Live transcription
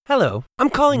Hello, I'm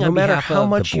calling No on matter behalf how of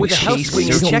much the you voice chase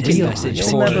swingers social check-in media, message you'll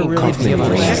for never King really Coffee be able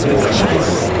to Voice. access.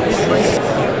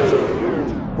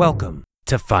 Welcome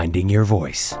to Finding Your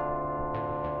Voice.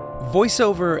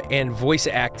 Voiceover and voice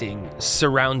acting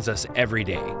surrounds us every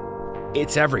day.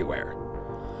 It's everywhere.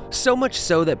 So much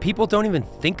so that people don't even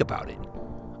think about it.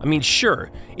 I mean,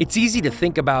 sure, it's easy to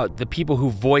think about the people who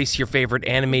voice your favorite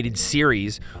animated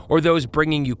series or those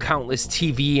bringing you countless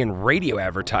TV and radio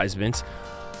advertisements,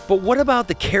 but what about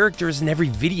the characters in every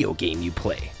video game you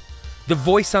play? The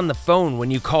voice on the phone when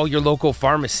you call your local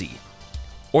pharmacy?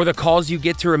 Or the calls you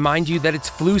get to remind you that it's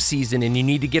flu season and you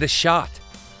need to get a shot?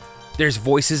 There's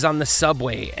voices on the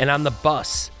subway and on the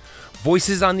bus,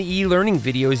 voices on the e-learning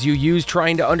videos you use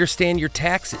trying to understand your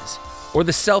taxes, or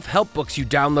the self-help books you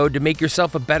download to make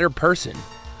yourself a better person.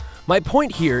 My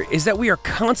point here is that we are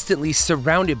constantly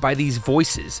surrounded by these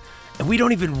voices, and we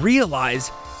don't even realize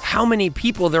how many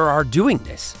people there are doing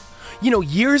this. You know,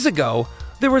 years ago,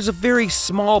 there was a very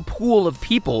small pool of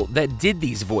people that did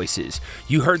these voices.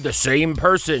 You heard the same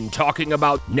person talking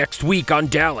about next week on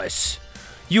Dallas.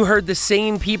 You heard the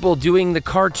same people doing the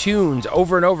cartoons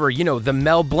over and over, you know, the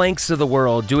Mel Blancs of the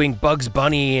world doing Bugs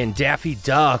Bunny and Daffy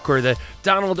Duck, or the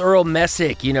Donald Earl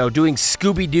Messick, you know, doing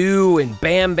Scooby-Doo and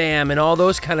Bam Bam and all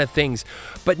those kind of things.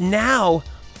 But now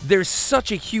there's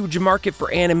such a huge market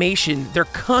for animation, they're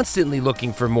constantly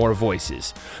looking for more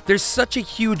voices. There's such a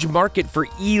huge market for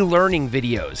e-learning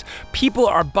videos. People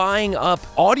are buying up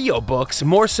audiobooks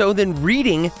more so than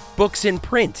reading books in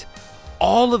print.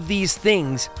 All of these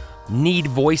things need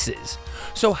voices.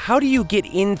 So how do you get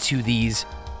into these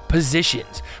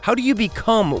positions? How do you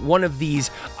become one of these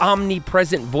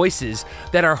omnipresent voices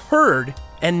that are heard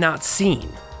and not seen?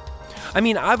 I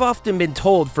mean, I've often been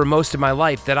told for most of my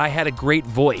life that I had a great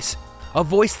voice, a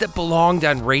voice that belonged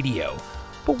on radio.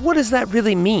 But what does that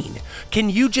really mean? Can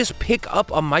you just pick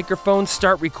up a microphone,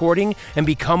 start recording, and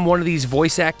become one of these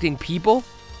voice acting people?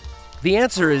 The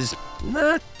answer is,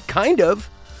 kind of.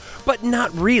 But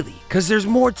not really, because there's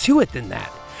more to it than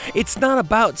that. It's not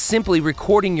about simply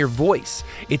recording your voice.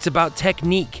 It's about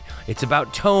technique. It's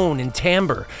about tone and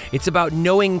timbre. It's about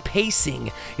knowing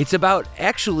pacing. It's about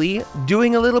actually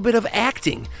doing a little bit of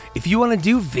acting. If you want to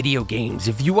do video games,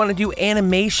 if you want to do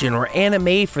animation or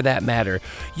anime for that matter,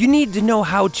 you need to know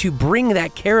how to bring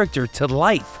that character to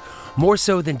life, more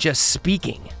so than just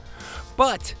speaking.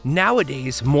 But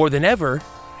nowadays, more than ever,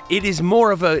 it is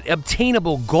more of an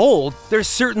obtainable goal. There's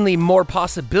certainly more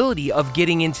possibility of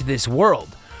getting into this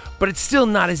world, but it's still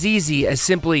not as easy as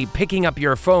simply picking up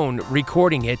your phone,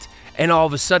 recording it, and all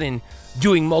of a sudden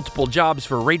doing multiple jobs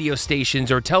for radio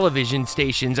stations or television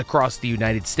stations across the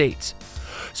United States.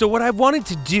 So what I wanted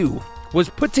to do was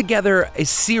put together a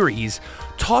series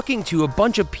talking to a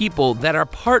bunch of people that are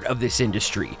part of this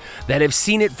industry, that have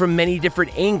seen it from many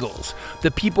different angles,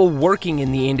 the people working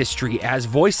in the industry as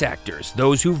voice actors,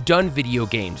 those who've done video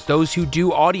games, those who do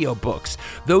audiobooks,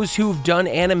 those who've done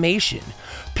animation,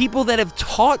 people that have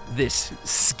taught this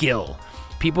skill,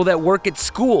 people that work at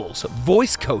schools,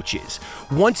 voice coaches.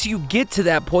 Once you get to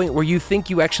that point where you think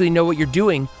you actually know what you're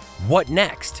doing, what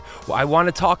next? Well, I want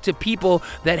to talk to people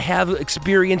that have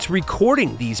experience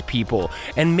recording these people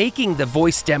and making the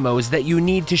voice demos that you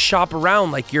need to shop around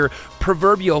like your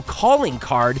proverbial calling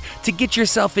card to get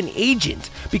yourself an agent.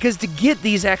 Because to get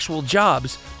these actual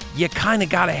jobs, you kind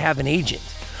of got to have an agent.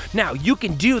 Now, you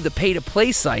can do the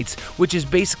pay-to-play sites, which is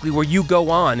basically where you go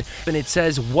on and it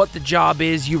says what the job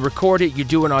is, you record it, you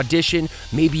do an audition,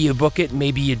 maybe you book it,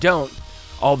 maybe you don't.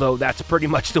 Although that's pretty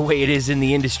much the way it is in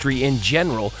the industry in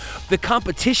general. The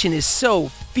competition is so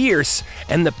fierce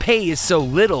and the pay is so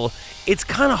little, it's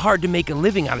kind of hard to make a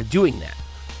living out of doing that.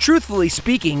 Truthfully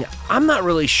speaking, I'm not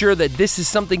really sure that this is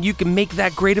something you can make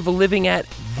that great of a living at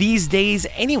these days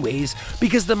anyways,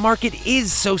 because the market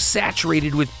is so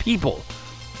saturated with people.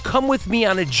 Come with me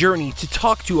on a journey to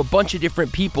talk to a bunch of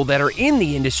different people that are in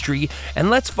the industry,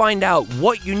 and let's find out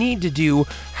what you need to do,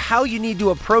 how you need to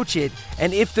approach it,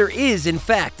 and if there is, in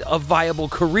fact, a viable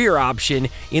career option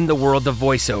in the world of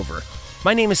voiceover.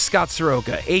 My name is Scott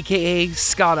Soroka, aka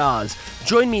Scott Oz.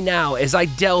 Join me now as I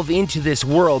delve into this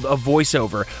world of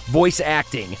voiceover, voice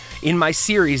acting, in my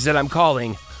series that I'm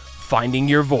calling Finding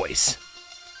Your Voice.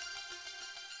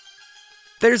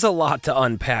 There's a lot to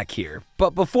unpack here,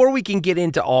 but before we can get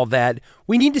into all that,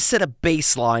 we need to set a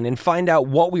baseline and find out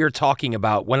what we are talking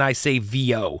about when I say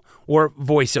VO, or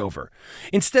voiceover.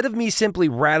 Instead of me simply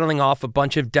rattling off a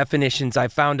bunch of definitions I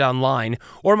found online,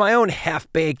 or my own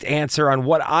half-baked answer on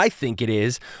what I think it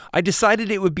is, I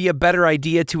decided it would be a better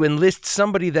idea to enlist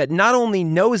somebody that not only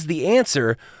knows the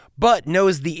answer, but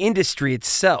knows the industry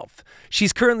itself.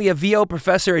 She's currently a VO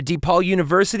professor at DePaul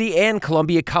University and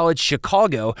Columbia College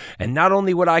Chicago, and not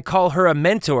only would I call her a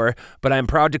mentor, but I'm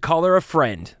proud to call her a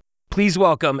friend. Please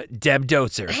welcome Deb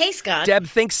Doetzer. Hey, Scott. Deb,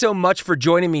 thanks so much for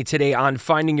joining me today on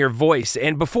Finding Your Voice.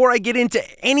 And before I get into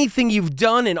anything you've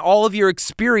done and all of your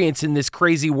experience in this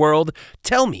crazy world,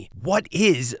 tell me, what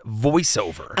is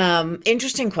voiceover?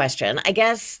 Interesting question. I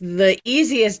guess the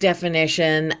easiest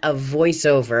definition of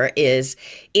voiceover is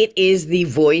it is the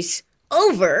voice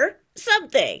over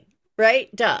something.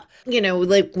 Right? Duh.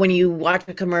 Like when you watch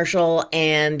a commercial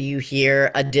and you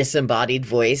hear a disembodied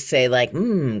voice say like,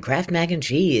 Kraft mac and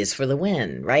cheese for the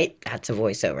win, right? That's a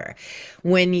voiceover.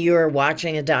 When you're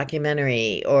watching a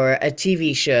documentary or a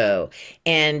TV show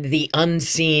and the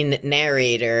unseen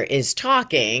narrator is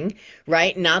talking,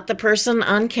 right? Not the person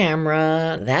on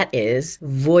camera. That is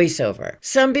voiceover.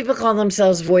 Some people call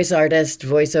themselves voice artists,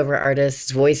 voiceover artists,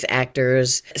 voice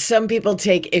actors. Some people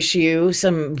take issue,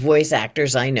 some voice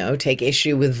actors I know take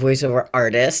issue with voiceover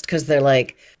artist because they're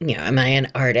like, am I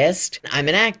an artist? I'm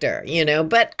an actor,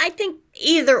 but I think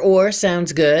either or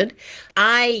sounds good.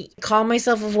 I call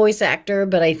myself a voice actor,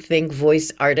 but I think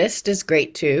voice artist is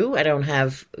great too. I don't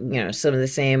have, some of the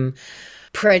same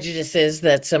prejudices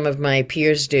that some of my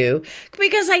peers do,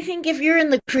 because I think if you're in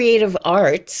the creative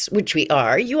arts, which we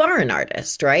are, you are an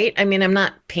artist, right? I mean, I'm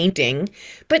not painting,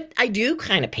 but I do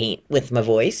kind of paint with my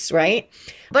voice, right?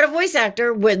 But a voice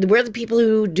actor, we're the people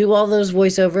who do all those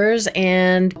voiceovers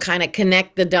and kind of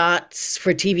connect the dots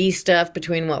for TV stuff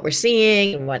between what we're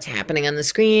seeing and what's happening on the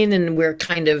screen. And we're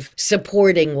kind of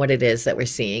supporting what it is that we're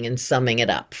seeing and summing it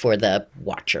up for the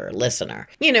watcher, listener.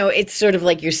 It's sort of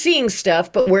like you're seeing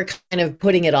stuff, but we're kind of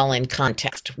putting it all in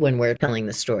context when we're telling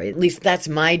the story. At least that's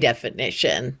my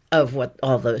definition of what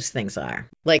all those things are.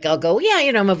 Like I'll go,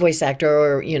 I'm a voice actor,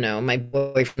 or, my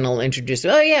boyfriend will introduce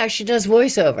me. Oh yeah, she does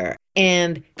voiceover.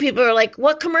 And people are like,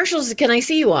 what commercials can I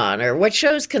see you on? Or what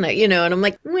shows can I, and I'm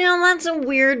like, well, that's a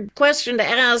weird question to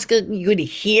ask. You could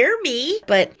hear me,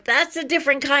 but that's a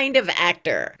different kind of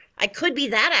actor. I could be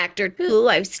that actor too.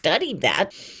 I've studied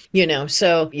that,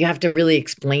 so you have to really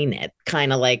explain it.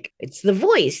 Kind of like it's the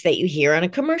voice that you hear on a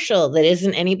commercial that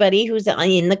isn't anybody who's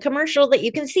in the commercial that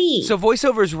you can see. So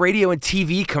voiceover is radio and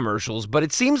TV commercials, but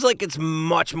it seems like it's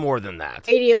much more than that.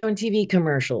 Radio and TV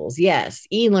commercials, yes.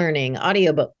 E-learning,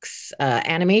 audiobooks,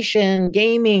 animation,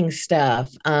 gaming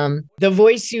stuff. The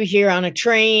voice you hear on a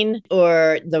train,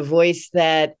 or the voice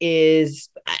that is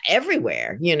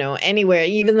everywhere, anywhere,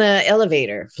 even the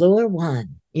elevator, floor 1,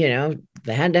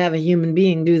 they had to have a human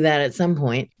being do that at some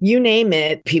point. You name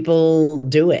it, people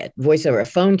do it. Voiceover,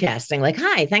 phone casting, like,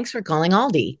 hi, thanks for calling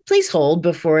Aldi. Please hold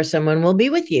before someone will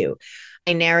be with you.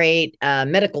 I narrate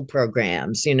medical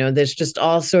programs. There's just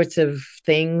all sorts of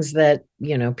things that,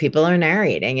 people are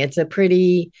narrating.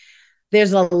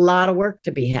 There's a lot of work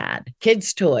to be had.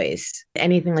 Kids' toys,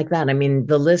 anything like that. I mean,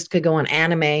 the list could go on.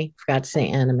 Anime, forgot to say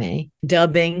anime.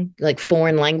 Dubbing, like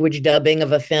foreign language dubbing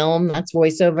of a film, that's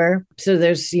voiceover. So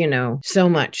there's, so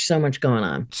much going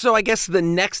on. So I guess the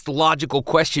next logical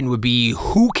question would be,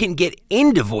 who can get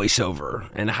into voiceover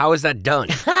and how is that done?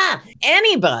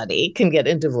 Anybody can get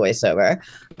into voiceover.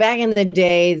 Back in the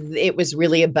day, it was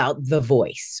really about the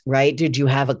voice, right? Did you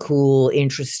have a cool,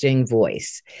 interesting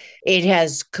voice? It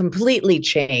has completely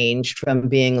changed from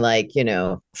being like,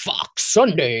 Fox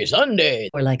Sunday,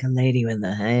 or like a lady with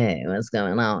the, hey, what's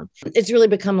going on? It's really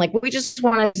become like, we just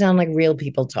want to sound like real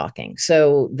people talking.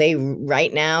 So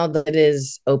right now, that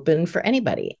is open for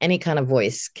anybody. Any kind of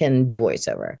voice can voice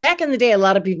over. Back in the day, a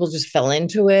lot of people just fell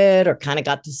into it or kind of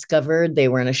got discovered. They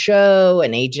were in a show,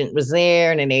 an agent was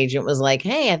there, and an agent was like,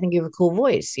 hey, I think you have a cool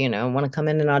voice, want to come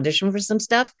in and audition for some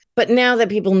stuff. But now that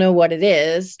people know what it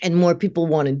is and more people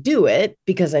want to do it,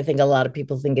 because I think a lot of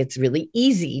people think it's really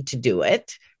easy to do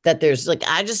it, that there's like,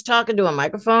 I just talk into a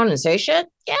microphone and say shit.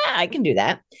 Yeah, I can do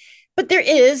that. But there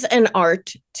is an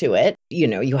art to it.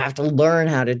 You have to learn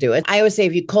how to do it. I always say,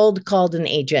 if you cold called an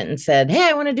agent and said, hey,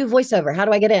 I want to do voiceover, how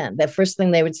do I get in? The first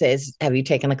thing they would say is, have you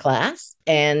taken a class?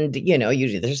 And, you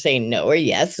either say no or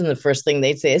yes. And the first thing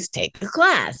they'd say is take a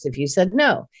class. If you said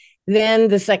no, then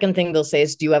the second thing they'll say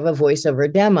is, do you have a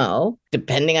voiceover demo?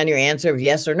 Depending on your answer of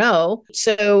yes or no.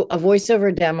 So a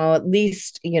voiceover demo, at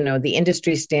least, the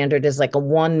industry standard is like a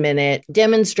 1-minute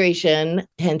demonstration,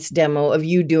 hence demo, of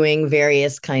you doing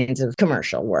various kinds of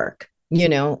commercial work,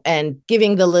 and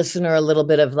giving the listener a little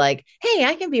bit of like, hey,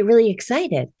 I can be really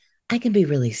excited. I can be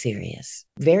really serious.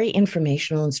 very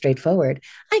informational and straightforward.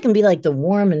 I can be like the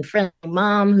warm and friendly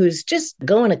mom who's just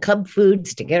going to Cub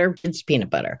Foods to get her kids peanut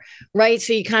butter, right?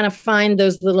 So you kind of find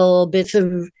those little bits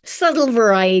of subtle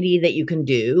variety that you can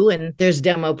do. And there's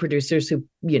demo producers who,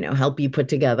 help you put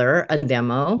together a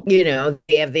demo. They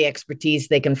have the expertise.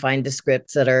 They can find the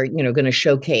scripts that are, going to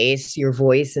showcase your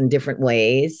voice in different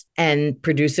ways and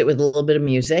produce it with a little bit of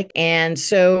music. And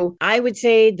so I would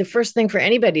say the first thing for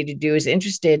anybody to do is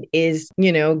interested is,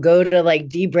 go to like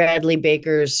D. Bradley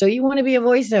Baker's. So you want to be a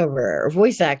voiceover or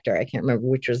voice actor. I can't remember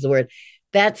which was the word.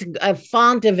 That's a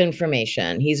font of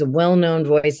information. He's a well-known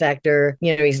voice actor.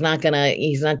 He's not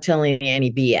telling you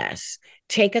any BS.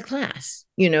 Take a class.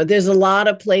 There's a lot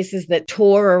of places that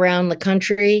tour around the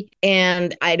country,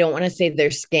 and I don't want to say they're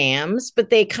scams,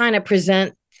 but they kind of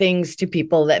present things to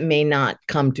people that may not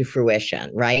come to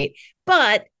fruition, right?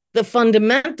 But the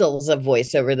fundamentals of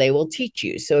voiceover, they will teach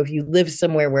you. So if you live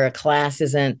somewhere where a class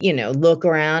isn't, look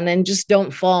around and just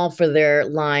don't fall for their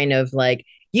line of like,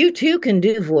 you too can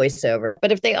do voiceover.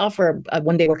 But if they offer a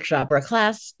 1-day workshop or a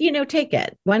class, take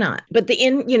it. Why not? But the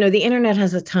internet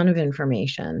has a ton of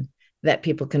information that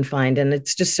people can find. And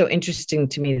it's just so interesting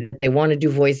to me that they want to do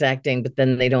voice acting, but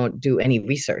then they don't do any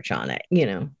research on it.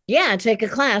 Yeah, take a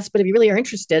class. But if you really are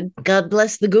interested, God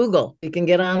bless the Google. You can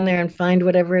get on there and find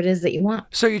whatever it is that you want.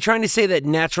 So you're trying to say that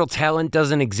natural talent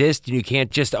doesn't exist and you can't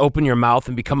just open your mouth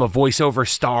and become a voiceover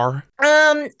star?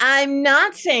 I'm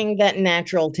not saying that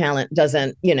natural talent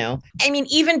doesn't,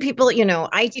 even people,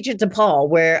 I teach at DePaul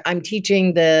where I'm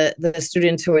teaching the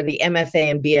students who are the MFA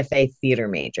and BFA theater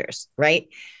majors, right?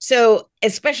 So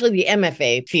especially the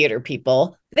MFA theater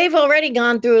people, they've already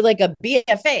gone through like a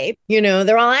BFA,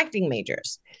 they're all acting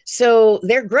majors. So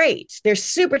they're great. They're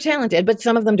super talented, but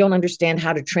some of them don't understand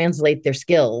how to translate their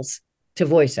skills to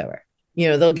voiceover.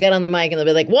 They'll get on the mic and they'll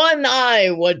be like, one eye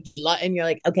would, and you're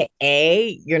like,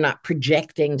 okay, you're not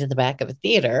projecting to the back of a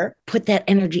theater. Put that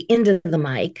energy into the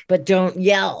mic, but don't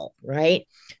yell, right?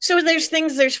 So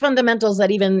there's fundamentals that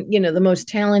even, the most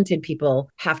talented people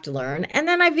have to learn. And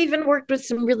then I've even worked with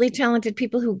some really talented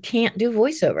people who can't do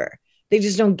voiceover. They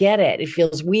just don't get it. It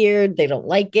feels weird. They don't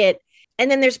like it. And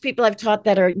then there's people I've taught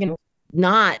that are,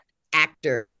 not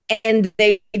actors. And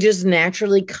they just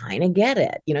naturally kind of get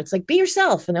it. It's like, be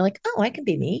yourself. And they're like, oh, I can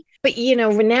be me. But,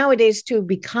 nowadays, too,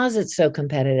 because it's so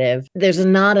competitive, there's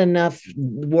not enough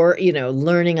work,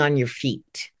 learning on your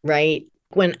feet, right?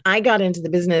 When I got into the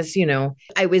business,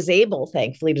 I was able,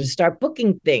 thankfully, to start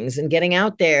booking things and getting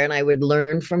out there. And I would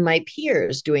learn from my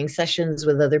peers, doing sessions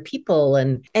with other people.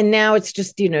 And now it's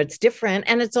just, it's different.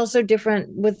 And it's also different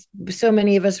with so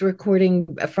many of us recording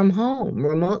from home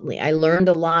remotely. I learned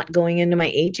a lot going into my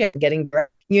agent, getting,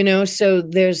 so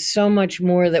there's so much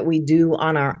more that we do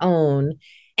on our own.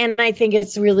 And I think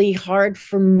it's really hard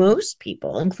for most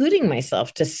people, including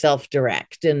myself, to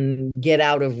self-direct and get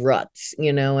out of ruts,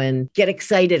 and get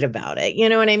excited about it. You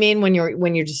know what I mean? When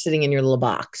you're just sitting in your little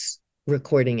box,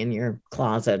 recording in your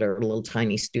closet or a little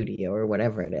tiny studio or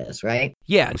whatever it is, right?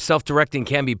 Yeah, self-directing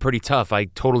can be pretty tough. I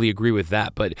totally agree with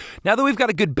that. But now that we've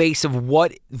got a good base of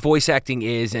what voice acting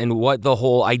is and what the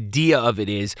whole idea of it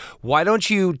is, why don't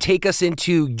you take us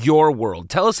into your world?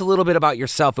 Tell us a little bit about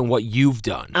yourself and what you've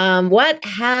done. What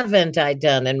haven't I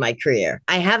done in my career?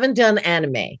 I haven't done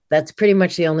anime. That's pretty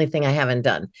much the only thing I haven't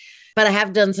done. But I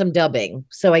have done some dubbing.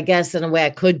 So I guess in a way I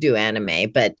could do anime,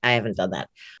 but I haven't done that.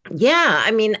 Yeah,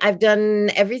 I mean, I've done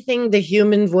everything the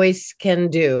human voice can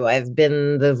do. I've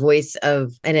been the voice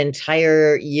of an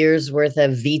entire year's worth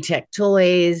of VTech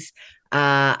toys.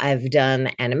 I've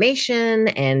done animation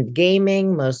and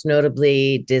gaming, most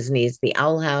notably Disney's The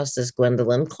Owl House as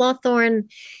Gwendolyn Clawthorne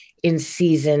in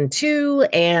season 2,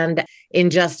 and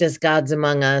Injustice Gods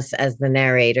Among Us as the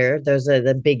narrator. Those are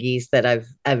the biggies that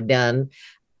I've done.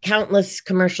 Countless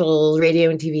commercials, radio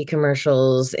and TV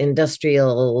commercials,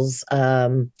 industrials,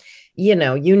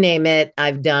 you name it,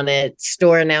 I've done it.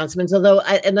 Store announcements. Although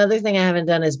another thing I haven't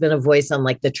done has been a voice on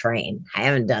like the train. I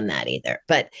haven't done that either.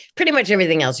 But pretty much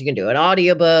everything else you can do it.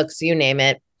 Audiobooks, you name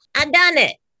it. I've done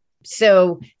it.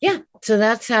 So yeah, so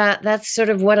that's sort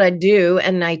of what I do.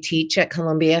 And I teach at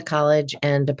Columbia College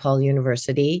and DePaul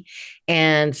University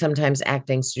and sometimes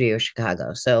Acting Studio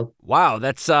Chicago. So wow,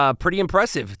 that's pretty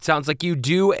impressive. It sounds like you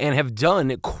do and have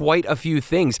done quite a few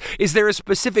things. Is there a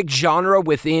specific genre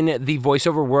within the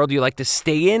voiceover world you like to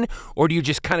stay in, or do you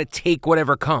just kind of take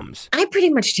whatever comes? I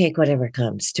pretty much take whatever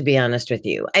comes, to be honest with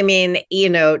you. I mean,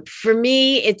 for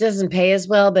me, it doesn't pay as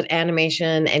well, but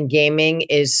animation and gaming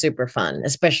is super fun,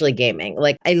 especially gaming.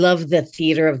 Like I love the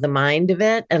theater of the mind of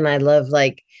it. And I love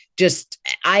like just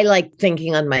I like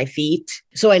thinking on my feet.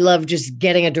 So I love just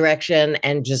getting a direction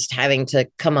and just having to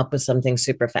come up with something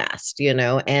super fast,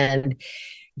 and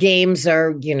games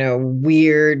are,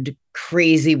 weird,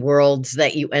 crazy worlds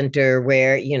that you enter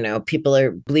where, people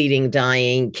are bleeding,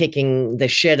 dying, kicking the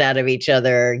shit out of each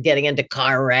other, getting into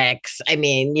car wrecks. I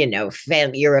mean,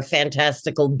 you're a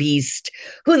fantastical beast.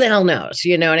 Who the hell knows?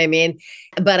 You know what I mean?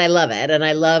 But I love it. And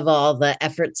I love all the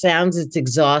effort sounds. It's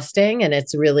exhausting and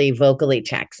it's really vocally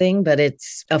taxing, but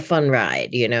it's a fun ride.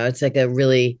 It's like a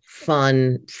really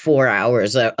fun 4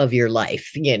 hours of your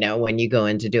life, when you go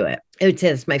in to do it. I would say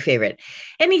it's my favorite.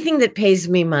 Anything that pays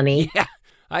me money. Yeah,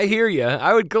 I hear you.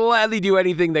 I would gladly do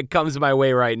anything that comes my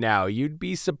way right now. You'd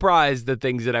be surprised the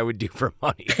things that I would do for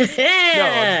money. No,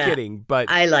 I'm kidding. But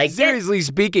I like seriously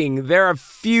speaking, there are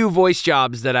few voice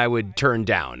jobs that I would turn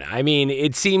down. I mean,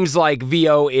 it seems like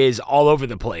VO is all over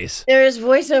the place. There is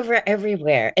voiceover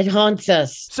everywhere. It haunts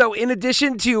us. So in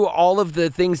addition to all of the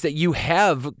things that you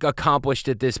have accomplished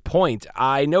at this point,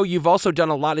 I know you've also done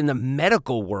a lot in the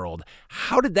medical world.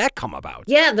 How did that come about?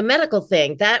 Yeah, the medical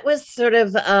thing. That was sort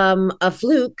of a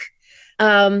fluke.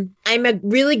 I'm a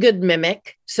really good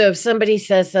mimic. So if somebody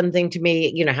says something to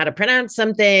me, how to pronounce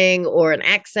something or an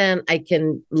accent, I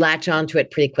can latch onto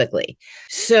it pretty quickly.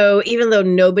 So even though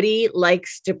nobody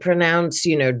likes to pronounce,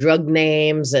 drug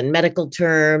names and medical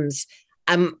terms,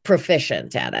 I'm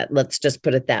proficient at it. Let's just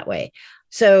put it that way.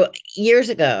 So years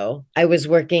ago, I was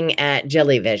working at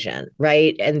Jellyvision,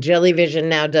 right? And Jellyvision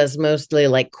now does mostly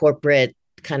like corporate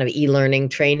kind of e-learning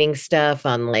training stuff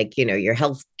on like, your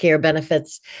healthcare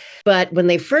benefits. But when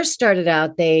they first started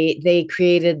out, they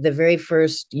created the very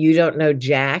first You Don't Know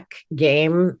Jack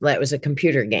game. That was a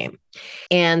computer game.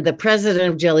 And the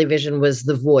president of Jellyvision was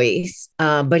the voice,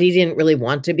 but he didn't really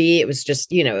want to be. It was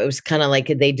just, it was kind of like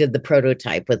they did the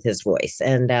prototype with his voice.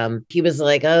 And he was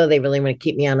like, oh, they really want to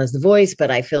keep me on as the voice, but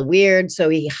I feel weird. So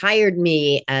he hired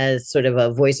me as sort of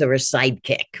a voiceover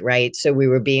sidekick, right? So we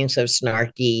were being so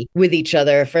snarky with each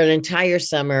other for an entire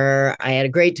summer. I had a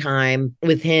great time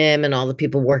with him and all the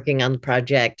people working on the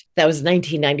project. That was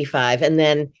 1995. And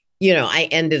then I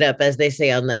ended up, as they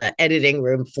say, on the editing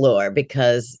room floor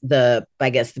because I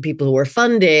guess the people who were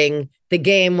funding the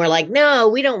game were like, no,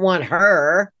 we don't want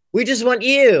her. We just want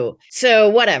you. So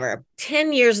whatever.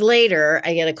 10 years later,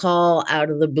 I get a call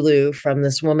out of the blue from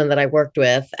this woman that I worked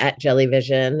with at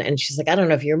Jellyvision. And she's like, I don't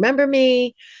know if you remember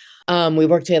me. We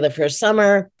worked together for a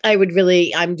summer.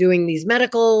 I'm doing these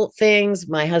medical things.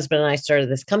 My husband and I started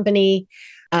this company.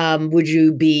 Would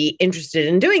you be interested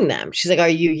in doing them? She's like, are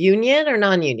you union or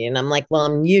non-union? I'm like, well,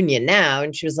 I'm union now.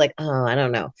 And she was like, oh, I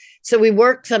don't know. So we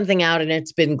worked something out and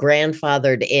it's been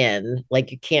grandfathered in.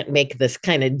 Like you can't make this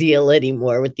kind of deal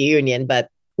anymore with the union, but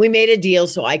we made a deal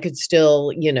so I could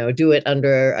still, do it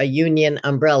under a union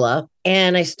umbrella.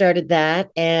 And I started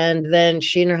that. And then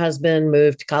she and her husband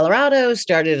moved to Colorado,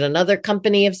 started another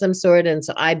company of some sort. And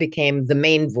so I became the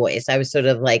main voice. I was sort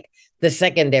of like the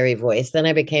secondary voice. Then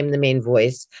I became the main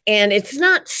voice. And it's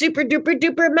not super duper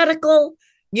duper medical,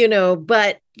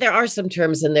 but there are some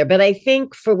terms in there. But I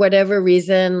think for whatever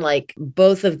reason, like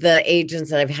both of the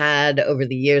agents that I've had over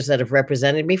the years that have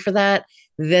represented me for that,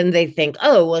 then they think,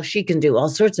 oh, well, she can do all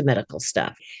sorts of medical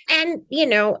stuff. And,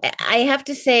 I have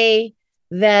to say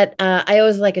that I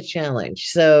always like a challenge.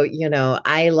 So,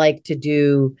 I like to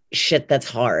do shit that's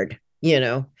hard,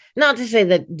 not to say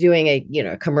that doing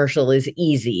a commercial is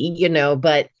easy,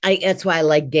 but that's why I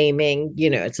like gaming.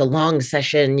 It's a long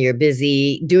session, you're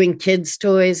busy doing kids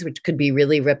toys, which could be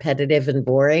really repetitive and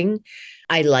boring.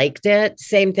 I liked it.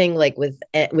 Same thing like with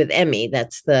Emmy.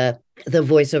 That's the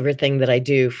voiceover thing that I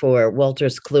do for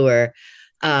Walter's Kluwer,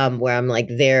 where I'm like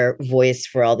their voice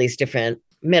for all these different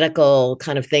medical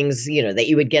kind of things, that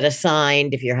you would get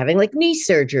assigned if you're having like knee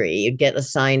surgery. You'd get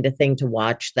assigned a thing to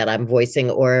watch that I'm voicing,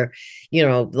 or,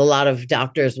 a lot of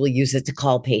doctors will use it to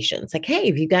call patients like, hey,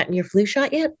 have you gotten your flu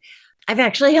shot yet? I've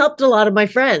actually helped a lot of my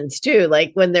friends too.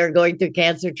 Like when they're going through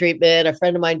cancer treatment, a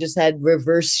friend of mine just had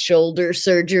reverse shoulder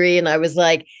surgery. And I was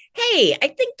like, hey, I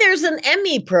think there's an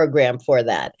Emmy program for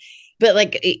that. But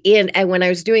like when I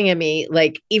was doing Emmy,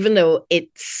 like even though it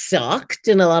sucked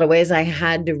in a lot of ways, I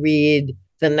had to read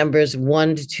the numbers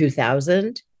 1 to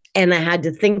 2000 and I had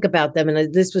to think about them.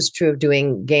 And this was true of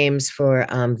doing games for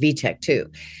VTech too,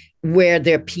 where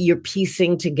you're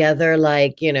piecing together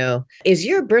like, is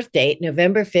your birth date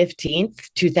November 15th,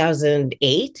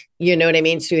 2008? You know what I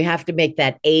mean? So you have to make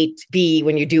that 8 be,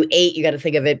 when you do 8, you got to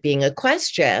think of it being a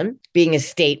question, being a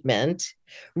statement,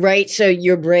 right? So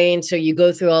your brain, so you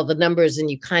go through all the numbers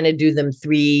and you kind of do them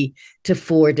 3 to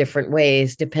 4 different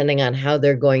ways, depending on how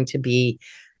they're going to be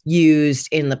used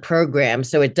in the program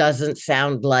so it doesn't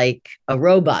sound like a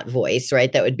robot voice,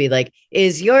 right? That would be like,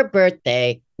 is your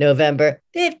birthday November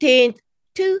 15th,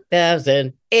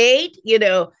 2008?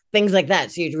 Things like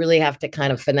that. So you'd really have to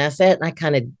kind of finesse it.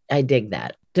 And I dig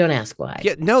that. Don't ask why.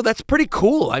 Yeah, no, that's pretty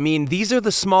cool. I mean, these are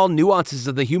the small nuances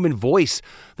of the human voice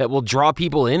that will draw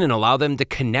people in and allow them to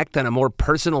connect on a more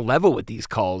personal level with these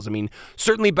calls. I mean,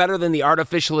 certainly better than the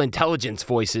artificial intelligence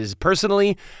voices.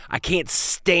 Personally, I can't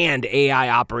stand AI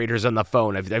operators on the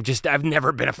phone. I've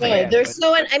never been a fan. They're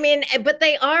so, I mean, but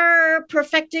they are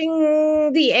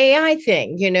perfecting the AI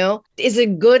thing, Is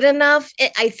it good enough?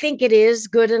 I think it is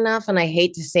good enough. And I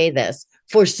hate to say this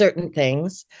for certain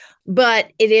things,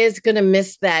 but it is going to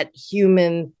miss that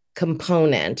human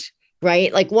component,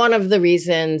 right? Like one of the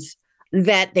reasons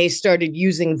that they started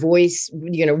using voice,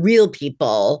 real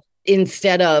people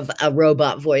instead of a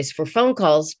robot voice for phone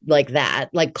calls like that,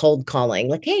 like cold calling,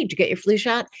 like, hey, did you get your flu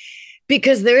shot?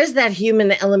 Because there is that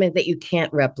human element that you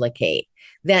can't replicate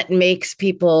that makes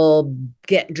people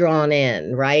get drawn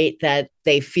in, right? That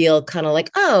they feel kind of like,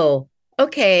 oh,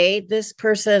 okay, this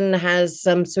person has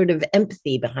some sort of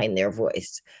empathy behind their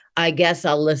voice. I guess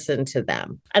I'll listen to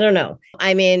them. I don't know.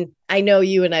 I mean, I know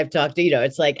you and I've talked to,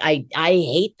 it's like I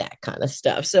hate that kind of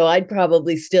stuff. So I'd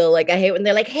probably still I hate when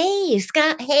they're like, hey,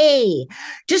 Scott, hey,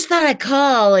 just thought I'd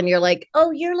call. And you're like,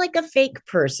 oh, you're like a fake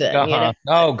person,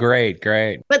 Oh, great.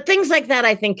 But things like that,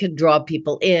 I think, could draw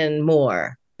people in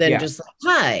more than just like,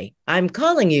 hi, I'm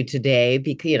calling you today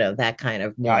because, that kind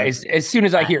of more. As soon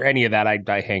as I hear any of that, I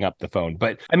hang up the phone.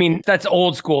 But I mean, that's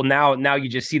old school. Now you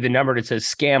just see the number that says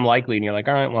scam likely, and you're like,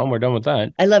 all right, well, we're done with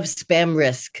that. I love spam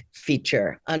risk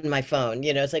feature on my phone.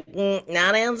 It's like,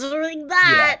 not answering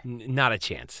that. Yeah, not a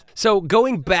chance. So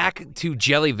going back to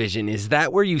Jellyvision, is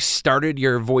that where you started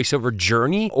your voiceover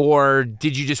journey? Or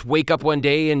did you just wake up one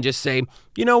day and just say,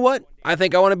 you know what? I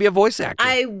think I want to be a voice actor.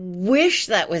 I wish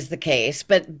that was the case,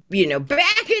 but,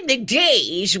 back in the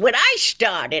days when I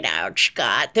started out,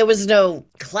 Scott, there was no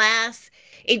class.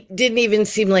 It didn't even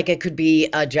seem like it could be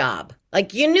a job.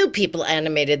 Like, you knew people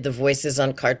animated the voices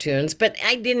on cartoons, but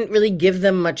I didn't really give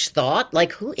them much thought.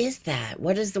 Like, who is that?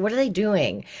 What are they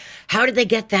doing? How did they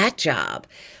get that job?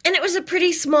 And it was a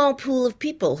pretty small pool of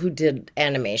people who did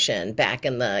animation back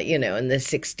in the, in the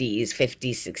 60s,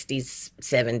 50s, 60s,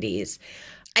 70s.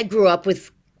 I grew up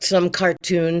with some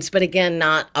cartoons, but again,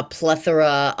 not a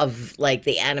plethora of like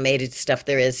the animated stuff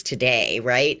there is today,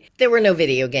 right? There were no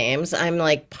video games. I'm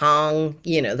like Pong,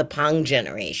 the Pong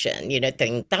generation,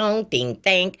 ding dong, ding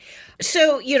dang.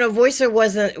 So,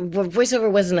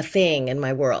 voiceover wasn't a thing in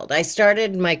my world. I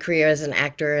started my career as an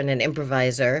actor and an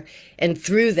improviser. And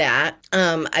through that,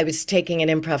 I was taking an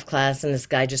improv class and this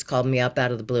guy just called me up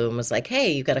out of the blue and was like,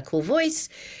 hey, you got a cool voice.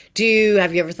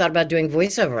 Have you ever thought about doing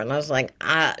voiceover? And I was like,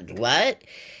 what?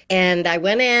 And I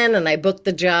went in and I booked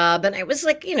the job. And I was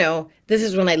like, this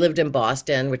is when I lived in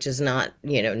Boston, which is not,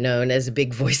 known as a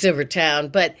big voiceover town.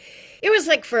 But it was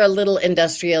like for a little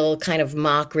industrial kind of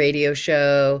mock radio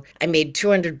show. I made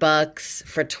 $200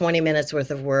 for 20 minutes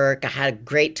worth of work. I had a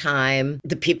great time.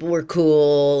 The people were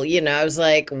cool. I was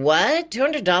like, what?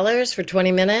 $200 for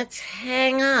 20 minutes?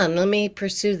 Hang on. Let me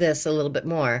pursue this a little bit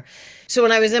more. So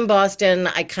when I was in Boston,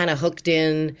 I kind of hooked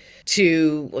in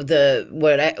to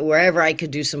wherever I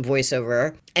could do some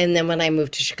voiceover. And then when I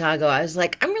moved to Chicago, I was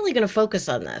like, I'm really going to focus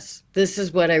on this. This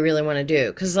is what I really want to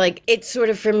do. Because it sort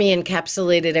of, for me,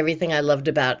 encapsulated everything I loved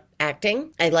about acting.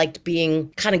 I liked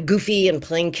being kind of goofy and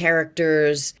playing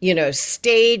characters,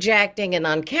 stage acting and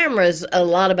on camera is a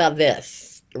lot about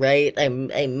this. Right?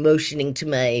 I'm motioning to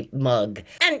my mug.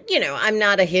 And, I'm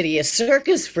not a hideous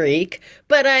circus freak,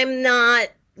 but I'm not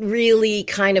really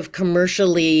kind of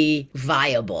commercially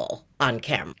viable on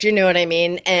camera. Do you know what I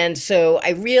mean? And so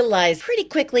I realized pretty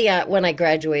quickly when I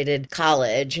graduated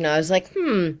college, I was like,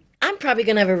 I'm probably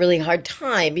going to have a really hard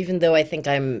time, even though I think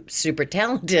I'm super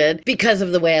talented because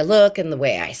of the way I look and the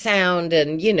way I sound.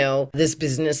 And, this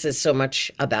business is so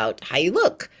much about how you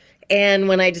look. And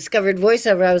when I discovered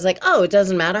voiceover, I was like, oh, it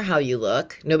doesn't matter how you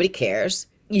look. Nobody cares.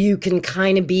 You can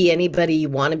kind of be anybody you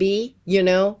want to be,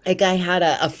 Like I had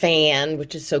a fan,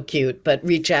 which is so cute, but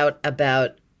reach out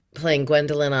about playing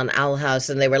Gwendolyn on Owl House,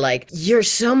 and they were like, you're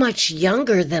so much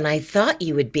younger than I thought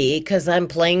you would be because I'm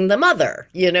playing the mother,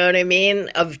 you know what I mean,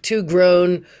 of two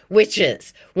grown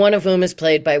witches, one of whom is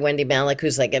played by Wendy Malick,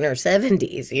 who's like in her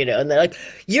 70s, and they're like,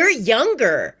 you're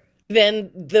younger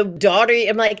than the daughter.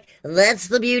 I'm like, that's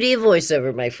the beauty of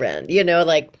voiceover, my friend.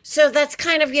 So that's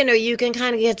kind of, you can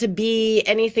kind of get to be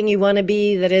anything you want to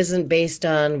be that isn't based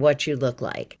on what you look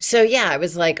like. So yeah, I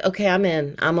was like, okay, I'm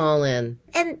in. I'm all in.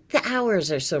 And the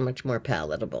hours are so much more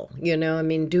palatable.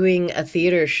 Doing a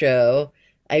theater show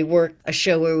I worked a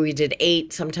show where we did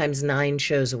 8, sometimes 9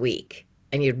 shows a week,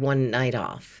 and you had one night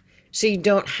off. So you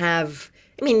don't have,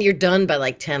 I mean, you're done by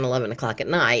like 10, 11 o'clock at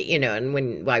night, and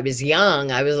when I was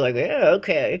young, I was like, yeah,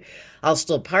 okay, I'll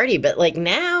still party. But like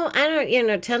now, I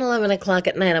don't, 10, 11 o'clock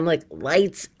at night, I'm like,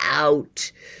 lights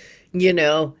out,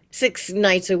 6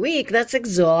 nights a week. That's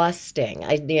exhausting.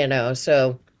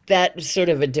 So that's sort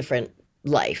of a different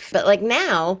life. But like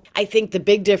now, I think the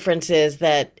big difference is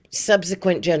that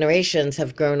subsequent generations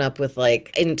have grown up with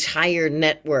like entire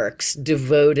networks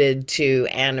devoted to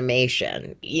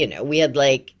animation. We had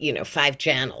like, 5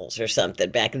 channels or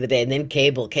something back in the day, and then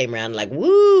cable came around like,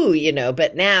 woo,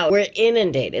 but now we're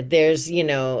inundated. There's,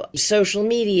 social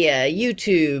media,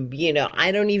 YouTube,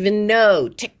 I don't even know,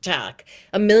 TikTok,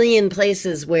 a million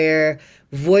places where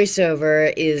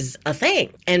voiceover is a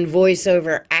thing. And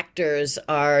voiceover actors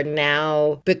are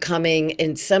now becoming,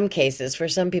 in some cases, for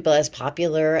some people, as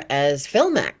popular as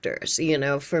film actors,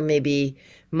 for maybe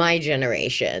my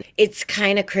generation. It's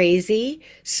kind of crazy.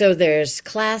 So there's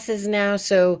classes now.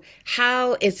 So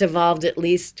how it's evolved, at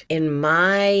least in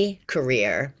my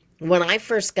career, when I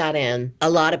first got in, a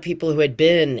lot of people who had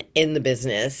been in the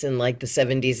business in like the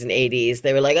 70s and 80s,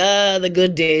 they were like, the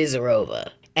good days are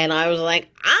over. And I was like,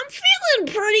 I'm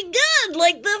feeling pretty good.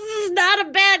 Like, this is not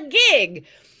a bad gig.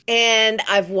 And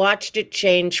I've watched it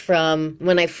change from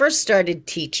when I first started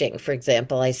teaching, for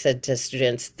example, I said to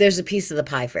students, there's a piece of the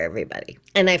pie for everybody.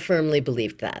 And I firmly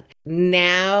believed that.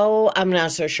 Now, I'm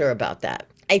not so sure about that.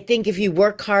 I think if you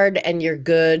work hard and you're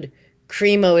good,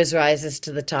 cream always rises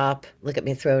to the top. Look at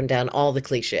me throwing down all the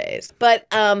cliches. But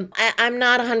I'm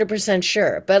not 100%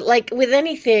 sure. But like with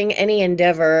anything, any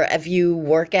endeavor, if you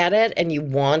work at it and you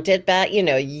want it back,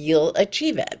 you'll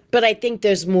achieve it. But I think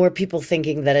there's more people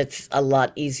thinking that it's a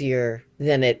lot easier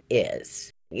than it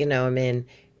is. It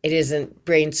isn't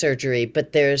brain surgery,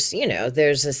 but there's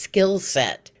a skill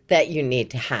set that you need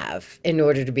to have in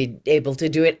order to be able to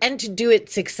do it and to do it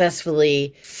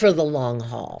successfully for the long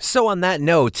haul. So on that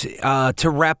note, to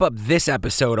wrap up this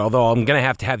episode, although I'm going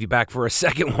to have you back for a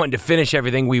second one to finish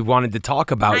everything we wanted to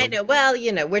talk about. I know. Well,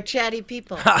 we're chatty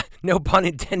people. No pun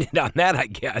intended on that, I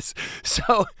guess.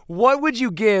 So what would you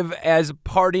give as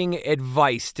parting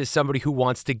advice to somebody who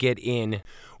wants to get in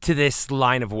to this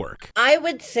line of work? I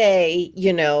would say,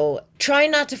 try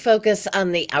not to focus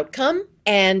on the outcome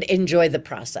and enjoy the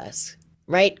process,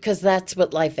 right? Because that's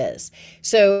what life is.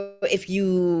 So if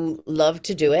you love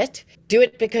to do it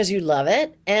because you love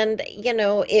it. And,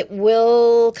 it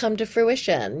will come to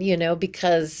fruition,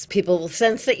 because people will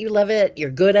sense that you love it. You're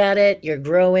good at it. You're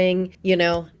growing,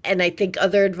 and I think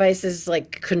other advice is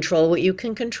like control what you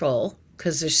can control,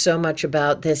 because there's so much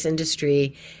about this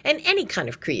industry and any kind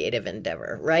of creative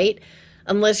endeavor, right?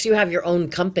 Unless you have your own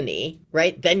company,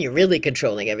 right? Then you're really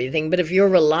controlling everything. But if you're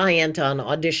reliant on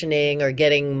auditioning or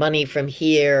getting money from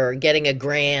here or getting a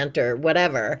grant or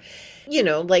whatever,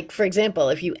 like, for example,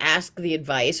 if you ask the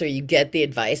advice or you get the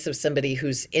advice of somebody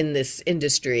who's in this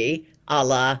industry, a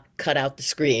la cut out the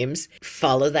screams,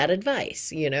 follow that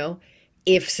advice,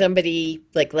 If somebody,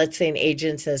 like, let's say an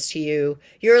agent says to you,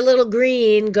 you're a little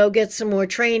green, go get some more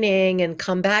training and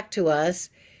come back to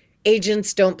us.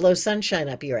 Agents don't blow sunshine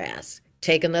up your ass.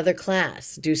 Take another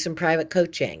class, do some private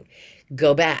coaching,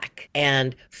 go back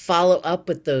and follow up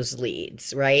with those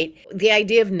leads, right? The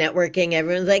idea of networking,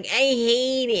 everyone's like, I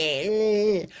hate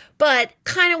it. But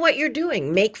kind of what you're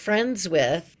doing, make friends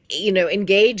with,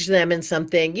 engage them in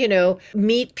something,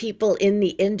 meet people in the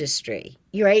industry.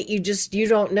 Right? You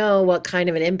don't know what kind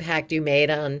of an impact you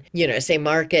made on, say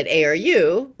market A or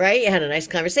U, right? You had a nice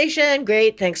conversation.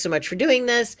 Great. Thanks so much for doing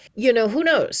this. Who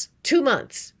knows? 2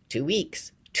 months, 2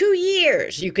 weeks, 2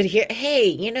 years. You could hear,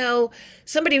 hey,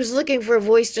 somebody was looking for a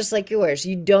voice just like yours.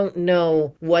 You don't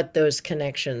know what those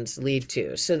connections lead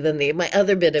to. So then my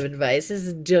other bit of advice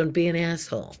is don't be an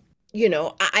asshole.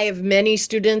 I have many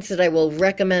students that I will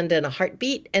recommend in a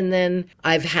heartbeat. And then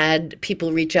I've had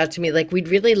people reach out to me like, we'd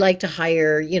really like to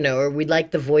hire, or we'd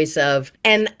like the voice of,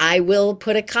 and I will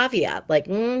put a caveat like,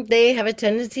 they have a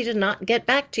tendency to not get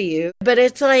back to you. But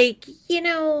it's like,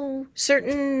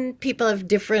 certain people have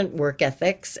different work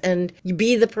ethics, and you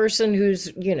be the person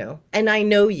who's, and I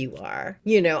know you are,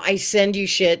 I send you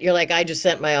shit. You're like, I just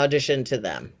sent my audition to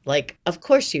them. Like, of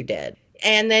course you did.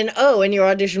 And then, and your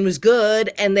audition was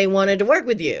good and they wanted to work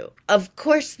with you. Of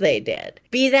course they did.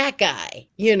 Be that guy,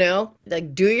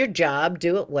 like do your job,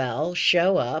 do it well,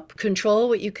 show up, control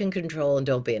what you can control, and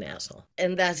don't be an asshole.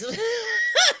 And that's,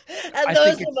 and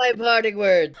those are my parting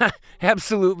words.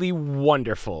 Absolutely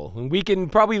wonderful. We can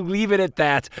probably leave it at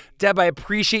that. Deb, I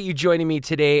appreciate you joining me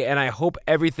today, and I hope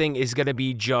everything is going to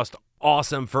be just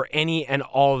awesome for any and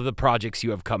all of the projects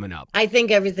you have coming up. I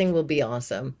think everything will be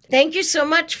awesome. Thank you so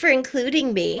much for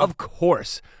including me. Of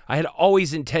course. I had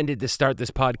always intended to start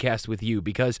this podcast with you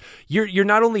because you're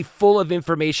not only full of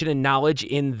information and knowledge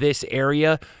in this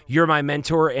area, you're my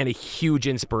mentor and a huge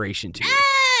inspiration to me.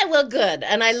 Well, good.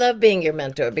 And I love being your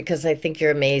mentor because I think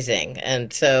you're amazing.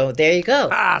 And so there you go.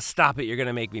 Stop it. You're going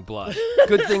to make me blush.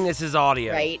 Good thing this is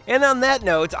audio. Right. And on that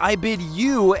note, I bid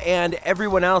you and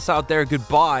everyone else out there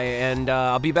goodbye. And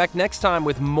I'll be back next time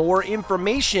with more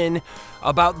information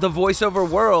about the voiceover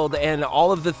world and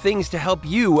all of the things to help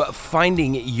you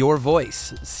finding your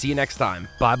voice. See you next time.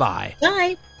 Bye-bye.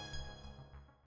 Bye.